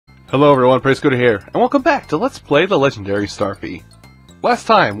Hello everyone, PraisGood here, and welcome back to Let's Play the legendary Starfy. Last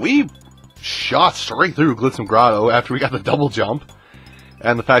time, we shot straight through Glitz Grotto after we got the double jump,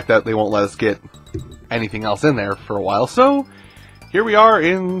 and the fact that they won't let us get anything else in there for a while, so here we are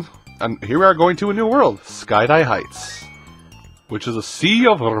going to a new world, Skydye Heights, which is a sea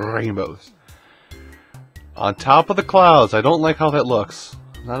of rainbows. On top of the clouds. I don't like how that looks.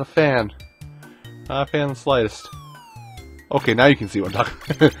 Not a fan. Not a fan in the slightest. Okay, now you can see what I'm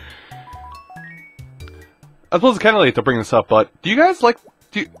talking about. I suppose it's kind of late to bring this up, but do you guys like...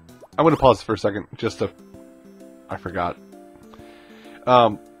 I'm going to pause for a second, just to... I forgot.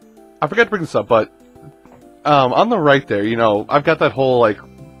 I forgot to bring this up, but... on the right there, you know, I've got that whole, like,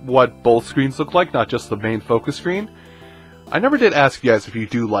 what both screens look like, not just the main focus screen. I never did ask you guys if you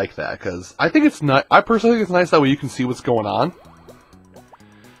do like that, because I think it's not... I personally think it's nice that way you can see what's going on.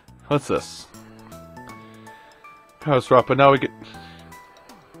 What's this? That was rough, but now we get...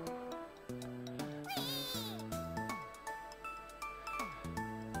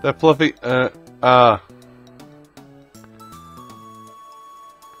 That fluffy, oh.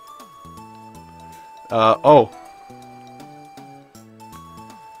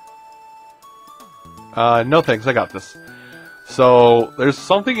 No thanks, I got this. So, there's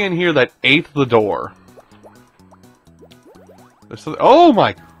something in here that ate the door. There's something, oh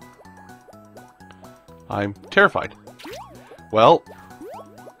my! I'm terrified. Well...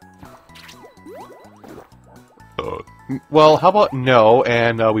 Well, how about no,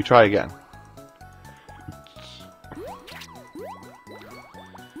 and we try again.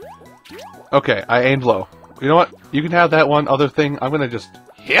 Okay, I aimed low. You know what? You can have that one other thing. I'm gonna just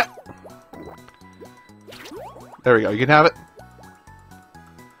hit. There we go. You can have it.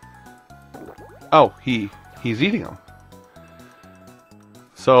 Oh, he's eating them.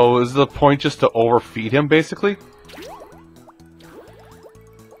 So is the point just to overfeed him, basically?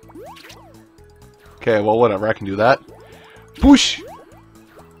 Okay, well, whatever. I can do that. Push!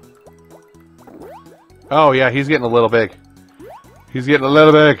 Oh, yeah, he's getting a little big. He's getting a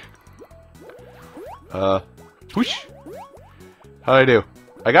little big. Push! How'd I do?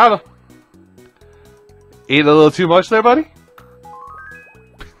 I got him! Ate a little too much there, buddy?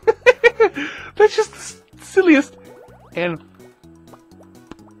 That's just the silliest. And...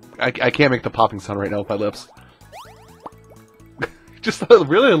 I can't make the popping sound right now with my lips. Just a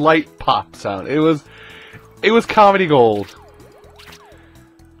really light pop sound. It was comedy gold.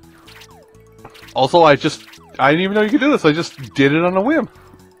 Also, I didn't even know you could do this. I just did it on a whim.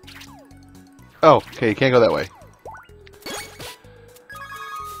 Oh, okay, you can't go that way.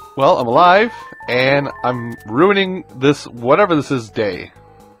 Well, I'm alive, and I'm ruining this, whatever this is, day.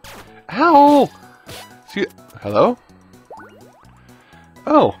 Ow! See, hello?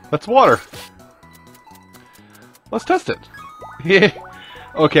 Oh, that's water. Let's test it. Yeah.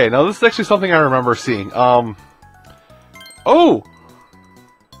 Okay, now this is actually something I remember seeing. Oh!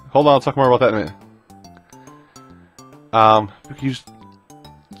 Hold on, I'll talk more about that in a minute. We can use...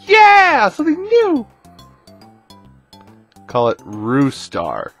 Yeah! Something new! Call it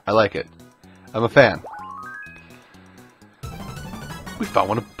Roostar. I like it. I'm a fan. We found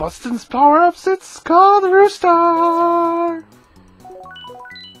one of Bustin's power-ups. It's called Roostar!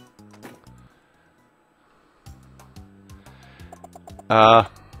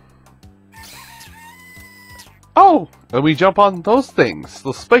 Oh! And we jump on those things.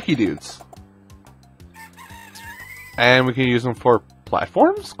 Those spiky dudes. And we can use them for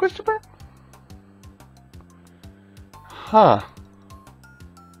platforms? Question mark? Huh.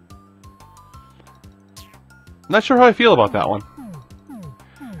 Not sure how I feel about that one.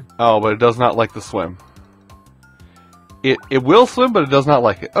 Oh, but it does not like the swim. It will swim, but it does not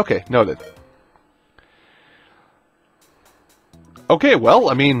like it. Okay, noted. Okay, well,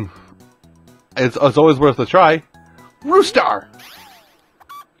 I mean, it's always worth a try. Roostar!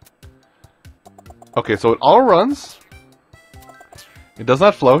 Okay, so it all runs. It does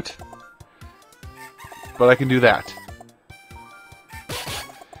not float. But I can do that.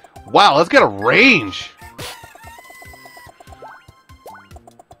 Wow, let's get a range!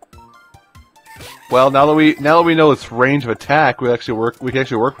 Well, now that we know its range of attack, we can actually work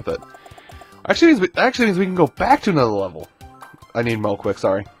with it. Actually means we can go back to another level. I need Mo quick,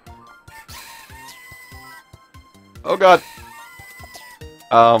 sorry. Oh god.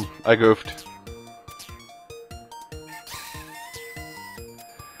 I goofed.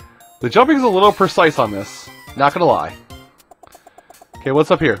 The jumping is a little precise on this. Not gonna lie. Okay,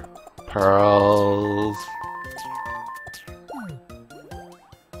 what's up here? Pearls.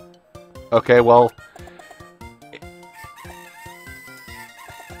 Okay, well...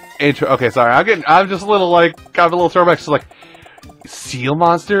 Okay, sorry. I'm just a little, like... I'm a little throwback. Just like... seal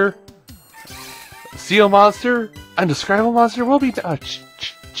monster? Seal monster? Undescribable monster? Will be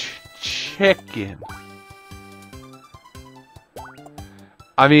chicken.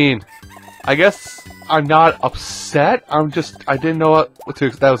 I mean, I guess I'm not upset. I didn't know what to.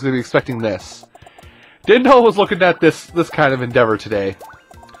 I was going to be expecting this. Didn't know I was looking at this kind of endeavor today.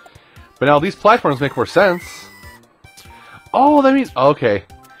 But now these platforms make more sense. Oh, that means okay.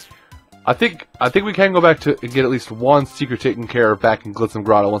 I think we can go back to get at least one secret taken care of back in Glitz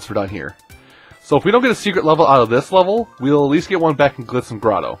Grotto once we're done here. So if we don't get a secret level out of this level, we'll at least get one back in Glitz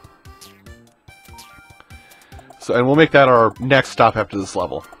Grotto. So, and we'll make that our next stop after this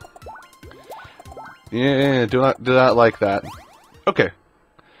level. Yeah, do not like that. Okay.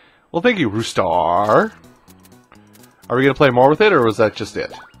 Well, thank you, Roostar. Are we gonna play more with it, or was that just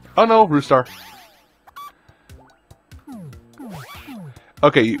it? Oh no, Roostar.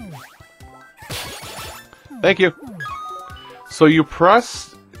 Okay. Thank you. So you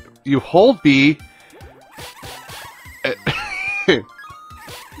hold B.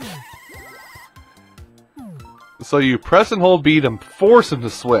 So you press and hold B to force him to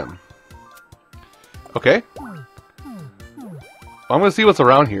swim. Okay. Well, I'm gonna see what's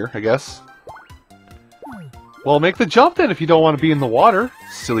around here, I guess. Well, make the jump then if you don't want to be in the water,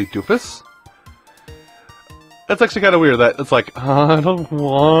 silly doofus. That's actually kind of weird that it's like, I don't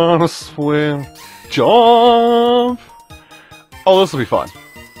want to swim. Jump! Oh, this will be fun.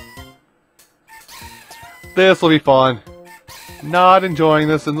 This will be fun. Not enjoying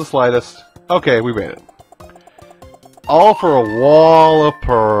this in the slightest. Okay, we made it. All for a wall of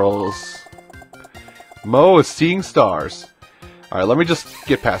pearls. Mo is seeing stars. Alright, let me just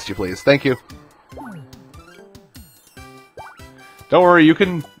get past you, please. Thank you. Don't worry, you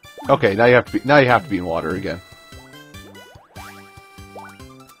can... Okay, now you have to be in water again.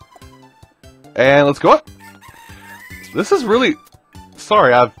 And let's go up. This is really...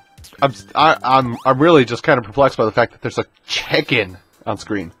 Sorry, I'm really just kind of perplexed by the fact that there's a chicken on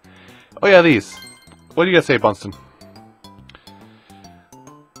screen. Oh yeah, these. What do you guys say, Bunston?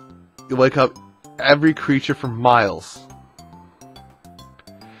 You wake up every creature for miles.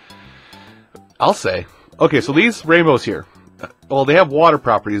 I'll say. Okay, so these rainbows here. Well, they have water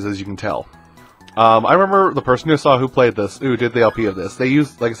properties, as you can tell. I remember the person who played this, who did the LP of this. They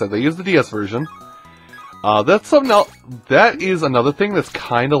used, like I said, they used the DS version. That's something else. That is another thing that's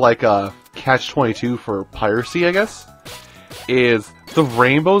kind of like a catch-22 for piracy, I guess. Is the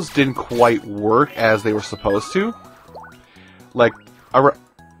rainbows didn't quite work as they were supposed to. Like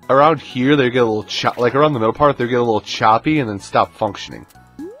around here, they get a little like around the middle part, they get a little choppy and then stop functioning.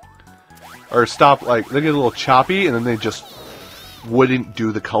 Or stop, like they get a little choppy and then they just wouldn't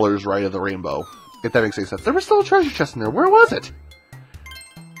do the colors right of the rainbow. If that makes any sense. There was still a treasure chest in there. Where was it?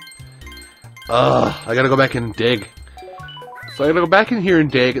 I gotta go back and dig. So I gotta go back in here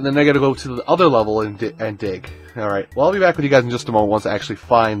and dig, and then I gotta go to the other level and dig. Alright, well I'll be back with you guys in just a moment once I actually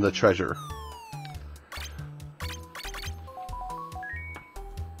find the treasure.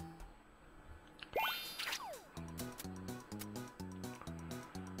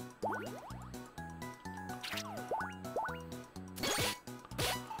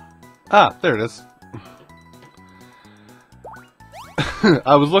 Ah, there it is.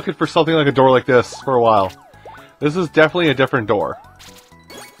 I was looking for something like a door like this for a while. This is definitely a different door.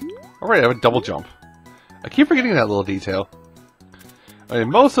 Alright, I have a double jump. I keep forgetting that little detail. I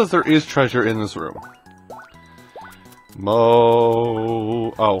mean, Mo says there is treasure in this room.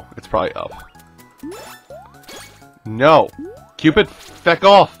 Mo... Oh, it's probably up. No! Cupid, feck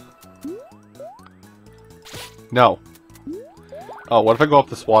off! No. Oh, what if I go up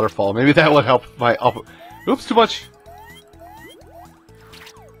this waterfall? Maybe that would help my up... Oops, too much!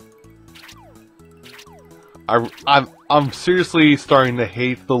 I'm seriously starting to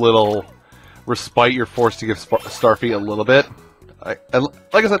hate the little respite you're forced to give Starfy a little bit. And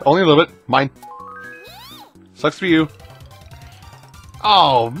like I said, only a little bit. Mine. Sucks for you.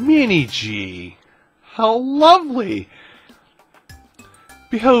 Oh, Mini G. How lovely.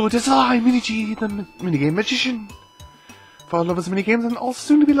 Behold, it's I, Mini G, the minigame magician. For all lovers of minigames and all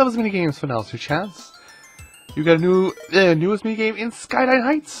soon-to-be lovers of minigames, for now's your chance. You got a newest minigame in Skydyne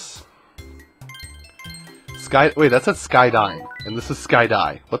Heights. Wait, that said Skydyne, and this is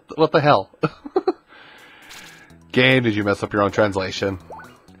Skydie. What the hell? Game, did you mess up your own translation?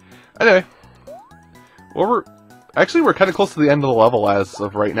 Anyway, well, we're kind of close to the end of the level as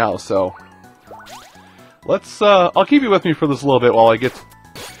of right now, so let's. I'll keep you with me for this little bit while I get.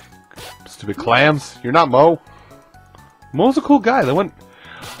 Stupid clams! You're not Mo. Mo's a cool guy. That went.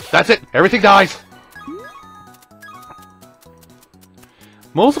 That's it. Everything dies.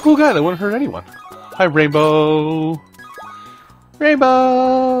 Mo's a cool guy that wouldn't hurt anyone. Hi, Rainbow.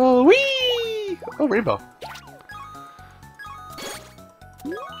 Rainbow! Whee! Oh, rainbow.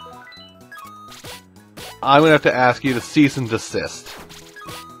 I'm gonna have to ask you to cease and desist.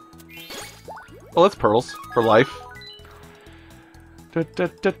 Oh, that's pearls for life. Da, da,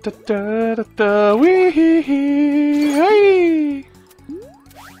 da, da, da, da, da, wee, hey.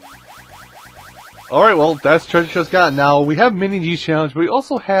 Alright, well, that's Treasure Chest Got. Now, we have Mini G's challenge, but we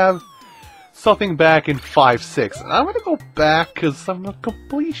also have something back in 5-6. And I'm gonna go back because I'm a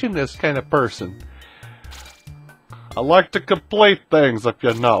completionist kind of person. I like to complete things, if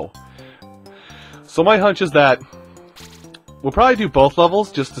you know. So my hunch is that we'll probably do both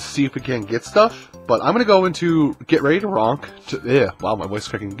levels just to see if we can get stuff. But I'm gonna go into Get Ready to Ronk. Wow, my voice is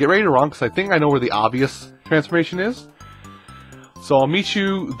cracking. Get Ready to Ronk, because I think I know where the obvious transformation is. So I'll meet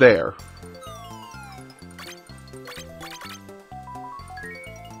you there.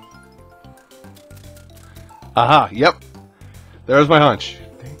 Aha, yep. There's my hunch.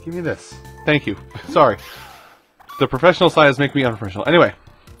 Give me this. Thank you. Sorry. The professional side is making me unprofessional. Anyway.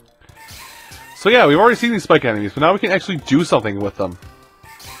 So yeah, we've already seen these spike enemies, but now we can actually do something with them.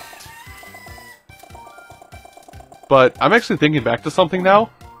 But I'm actually thinking back to something now.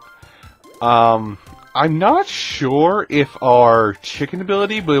 I'm not sure if our chicken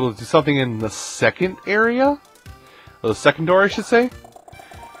ability will be able to do something in the second area. Or the second door, I should say.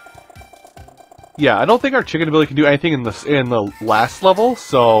 Yeah, I don't think our chicken ability can do anything in the last level,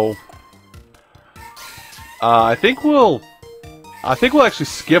 so I think we'll actually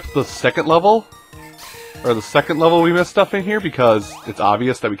skip the second level, or the second level we missed stuff in here because it's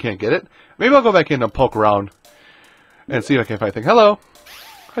obvious that we can't get it. Maybe I'll go back in and poke around and see if I can find anything. Hello,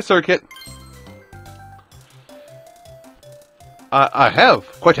 hi Circuit. I have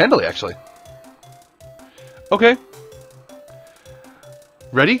quite handily actually. Okay.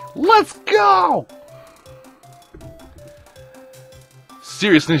 Ready? Let's go!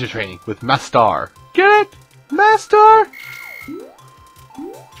 Serious ninja training with Master. Get it? Master?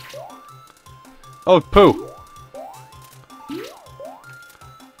 Oh, poo.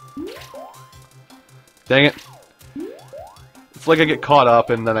 Dang it. It's like I get caught up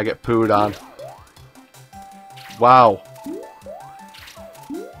and then I get pooed on. Wow.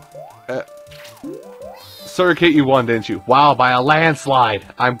 Circuit, you won, didn't you? Wow, by a landslide.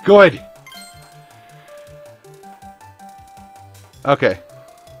 I'm good. Okay.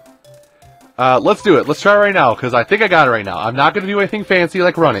 Let's do it. Let's try it right now, because I think I got it right now. I'm not going to do anything fancy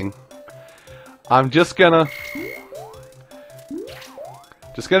like running. I'm just gonna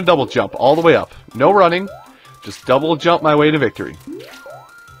double jump all the way up. No running. Just double jump my way to victory.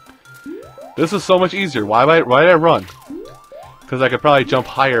 This is so much easier. Why did I run? Because I could probably jump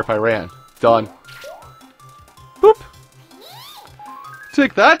higher if I ran. Done. Boop!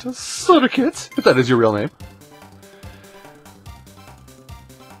 Take that, Circuit, if that is your real name.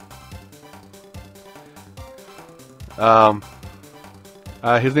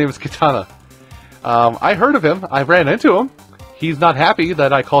 His name is Katana. I heard of him. I ran into him. He's not happy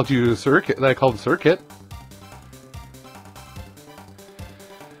that I called you Circuit. That I called him Circuit.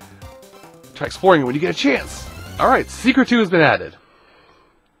 Try exploring it when you get a chance. All right, Secret 2 has been added.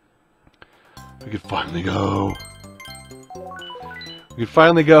 We can finally go. We can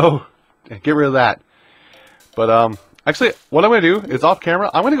finally go and get rid of that. But actually, what I'm going to do is off camera.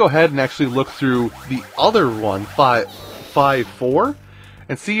 I'm going to go ahead and actually look through the other one, 5-4,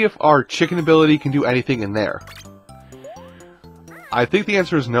 and see if our chicken ability can do anything in there. I think the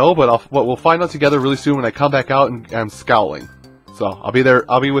answer is no, but we'll find out together really soon when I come back out and I'm scowling. So I'll be there.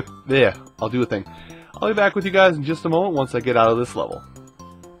 I'll be with. Yeah, I'll do a thing. I'll be back with you guys in just a moment once I get out of this level.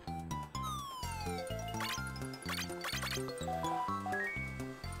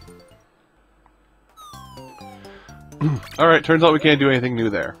 Alright, turns out we can't do anything new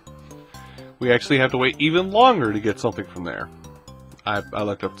there. We actually have to wait even longer to get something from there. I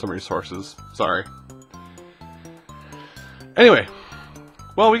looked up some resources. Sorry. Anyway.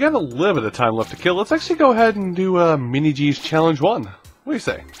 Well, we got a little bit of time left to kill. Let's actually go ahead and do Mini G's Challenge 1. What do you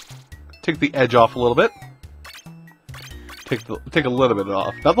say? Take the edge off a little bit. Take a little bit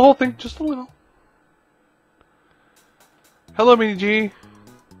off. Not the whole thing, just a little. Hello, Mini G. You're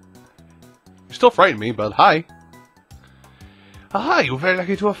still frightening me, but hi. Aha, you're very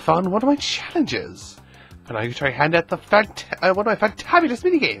lucky to have found one of my challenges. And now you try your hand at the one of my fantabulous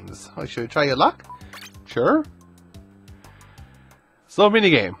minigames. Oh, should we try your luck? Sure. So,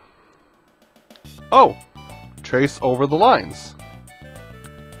 minigame. Oh! Trace over the lines.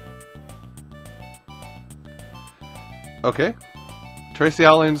 Okay. Trace the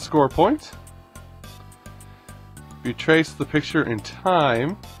outline to score a point. If you trace the picture in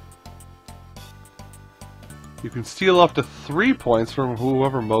time, You can steal up to 3 points from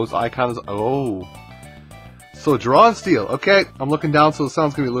whoever Mo's icon is. Oh. So draw and steal. Okay, I'm looking down, so the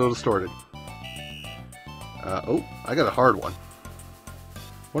sound's going to be a little distorted. Oh, I got a hard one.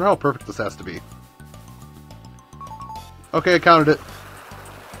 Wonder how perfect this has to be. Okay, I counted it.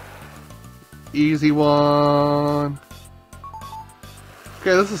 Easy one.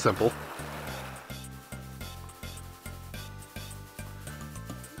 Okay, this is simple.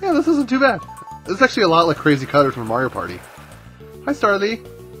 Yeah, this isn't too bad. This is actually a lot like Crazy Cutter from Mario Party. Hi, Starly.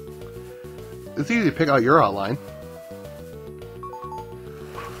 It's easy to pick out your outline.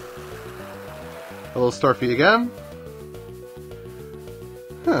 Hello, Starfy again.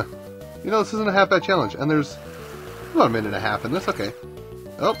 Huh. You know, this isn't a half bad challenge, and there's about a minute and a half in this. Okay.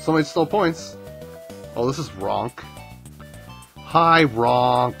 Oh, somebody stole points. Oh, this is Ronk. Hi,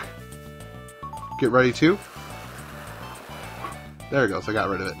 Ronk. Get ready to. There it goes. I got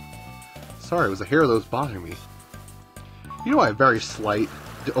rid of it. Sorry, it was a hair that was bothering me. You know I have very slight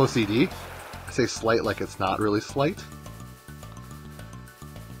OCD. I say slight like it's not really slight.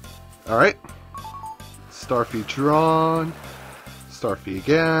 Alright. Starfy drawn. Starfy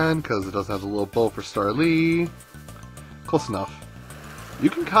again, because it doesn't have the little bow for Starly. Close enough. You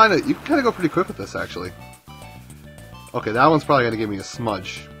can kind of go pretty quick with this, actually. Okay, that one's probably gonna give me a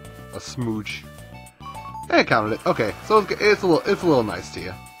smudge, a smooch. I counted it. Okay, so it's a little nice to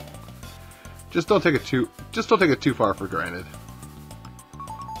you. Just don't take it too far for granted.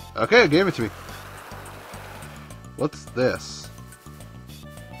 Okay, it gave it to me. What's this?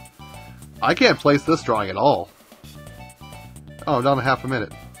 I can't place this drawing at all. Oh, I'm down to half a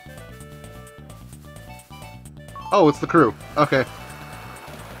minute. Oh, it's the crew. Okay.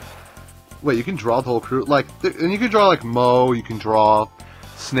 Wait, you can draw the whole crew? Like, and you can draw like Mo, you can draw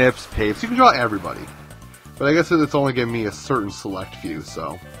Snips, Papes, you can draw everybody. But I guess it's only giving me a certain select few,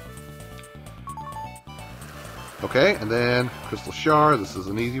 so. Okay, and then Crystal Shard, this is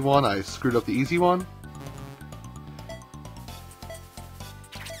an easy one. I screwed up the easy one.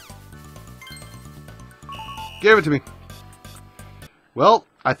 Gave it to me. Well,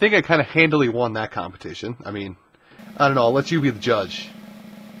 I think I kind of handily won that competition. I mean, I don't know, I'll let you be the judge.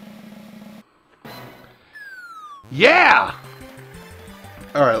 Yeah!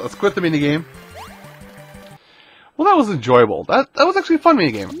 Alright, let's quit the minigame. Well, that was enjoyable. That was actually a fun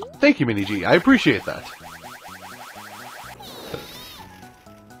minigame. Thank you, Mini-G. I appreciate that.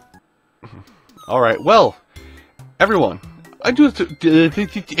 Alright, well, everyone, I do want to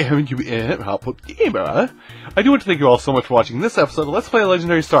thank you all so much for watching this episode of Let's Play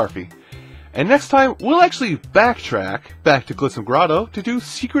Legendary Starfy. And next time, we'll actually backtrack back to Glitz Grotto to do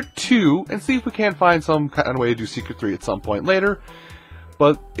Secret 2 and see if we can't find some kind of way to do Secret 3 at some point later.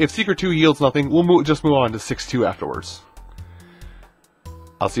 But if Secret 2 yields nothing, we'll just move on to 6-2 afterwards.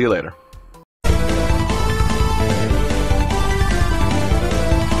 I'll see you later.